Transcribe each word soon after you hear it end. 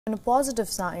In a positive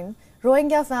sign,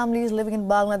 Rohingya families living in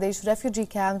Bangladesh refugee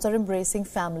camps are embracing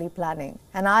family planning,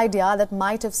 an idea that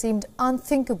might have seemed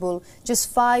unthinkable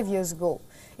just 5 years ago.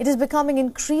 It is becoming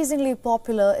increasingly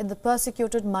popular in the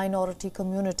persecuted minority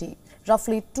community.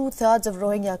 Roughly 2/3 of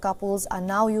Rohingya couples are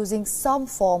now using some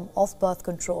form of birth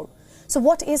control. So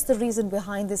what is the reason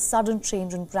behind this sudden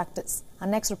change in practice? Our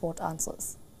next report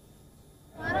answers.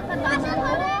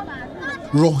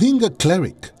 Rohingya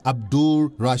cleric Abdul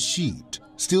Rashid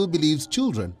still believes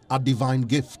children are divine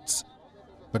gifts.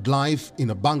 But life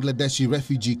in a Bangladeshi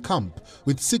refugee camp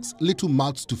with 6 little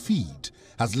mouths to feed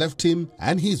has left him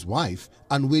and his wife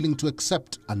unwilling to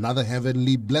accept another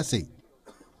heavenly blessing.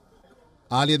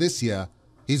 Earlier this year,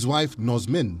 his wife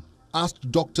Nozmin asked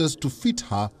doctors to fit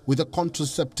her with a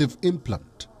contraceptive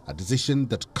implant, a decision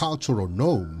that cultural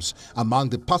norms among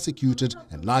the persecuted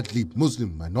and largely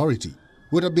Muslim minority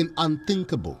would have been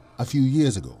unthinkable a few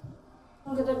years ago.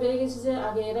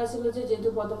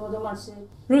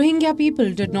 Rohingya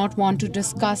people did not want to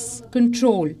discuss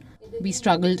control. We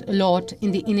struggled a lot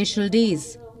in the initial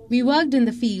days. We worked in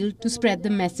the field to spread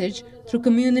the message through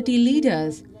community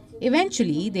leaders.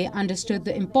 Eventually, they understood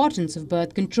the importance of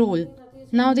birth control.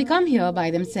 Now they come here by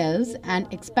themselves and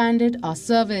expanded our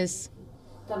service.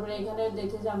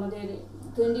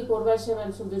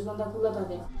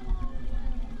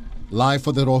 Life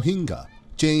for the Rohingya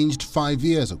changed 5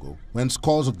 years ago when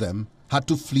scores of them had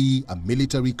to flee a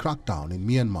military crackdown in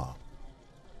Myanmar.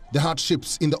 The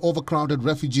hardships in the overcrowded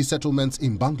refugee settlements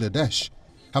in Bangladesh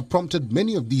have prompted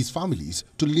many of these families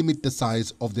to limit the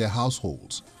size of their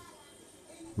households.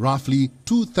 Roughly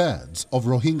 2/3 of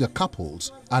Rohingya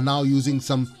couples are now using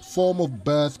some form of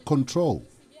birth control,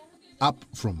 up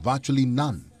from virtually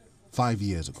none 5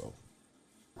 years ago.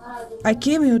 I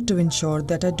came here to ensure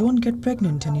that I don't get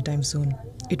pregnant anytime soon.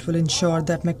 It will ensure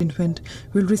that my infant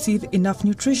will receive enough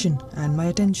nutrition and my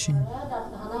attention.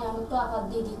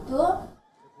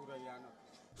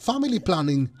 Family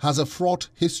planning has a fraught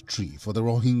history for the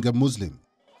Rohingya Muslim.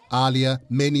 Earlier,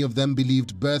 many of them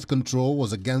believed birth control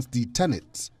was against the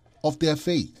tenets of their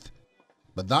faith.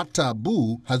 But that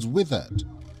taboo has withered,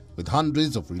 with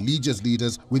hundreds of religious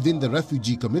leaders within the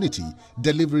refugee community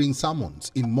delivering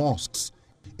sermons in mosques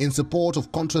in support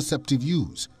of contraceptive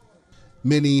use.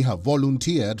 Many have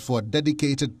volunteered for a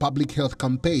dedicated public health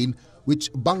campaign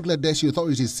which Bangladeshi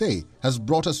authorities say has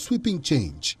brought a sweeping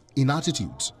change in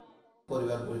attitudes.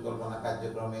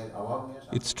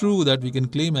 It's true that we can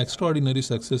claim extraordinary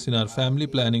success in our family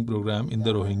planning program in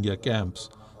the Rohingya camps.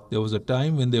 There was a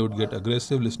time when they would get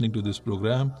aggressive listening to this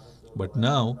program, but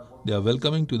now they are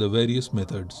welcoming to the various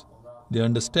methods. They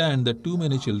understand that too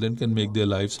many children can make their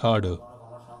lives harder.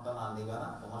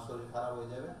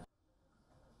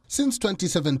 Since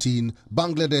 2017,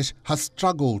 Bangladesh has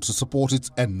struggled to support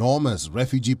its enormous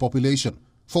refugee population,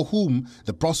 for whom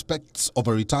the prospects of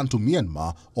a return to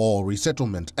Myanmar or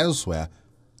resettlement elsewhere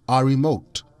are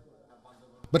remote.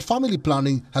 But family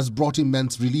planning has brought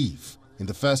immense relief. In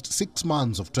the first 6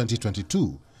 months of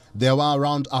 2022, there were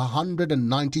around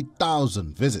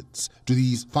 190,000 visits to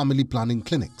these family planning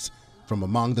clinics from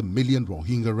among the million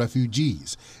Rohingya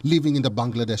refugees living in the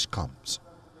Bangladesh camps.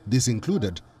 This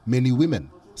included many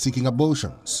women seeking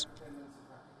abortions.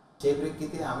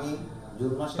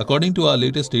 According to our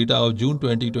latest data of June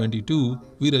 2022,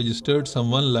 we registered some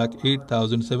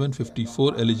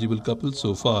 108,754 eligible couples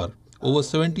so far. Over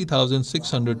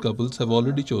 70,600 couples have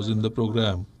already chosen the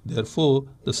program. Therefore,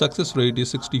 the success rate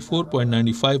is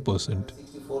 64.95%.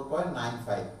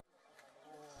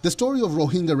 The story of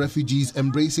Rohingya refugees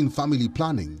embracing family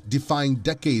planning, defying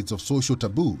decades of social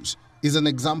taboos, is an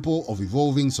example of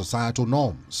evolving societal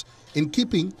norms in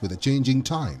keeping with the changing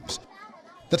times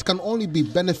that can only be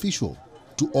beneficial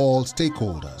to all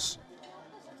stakeholders.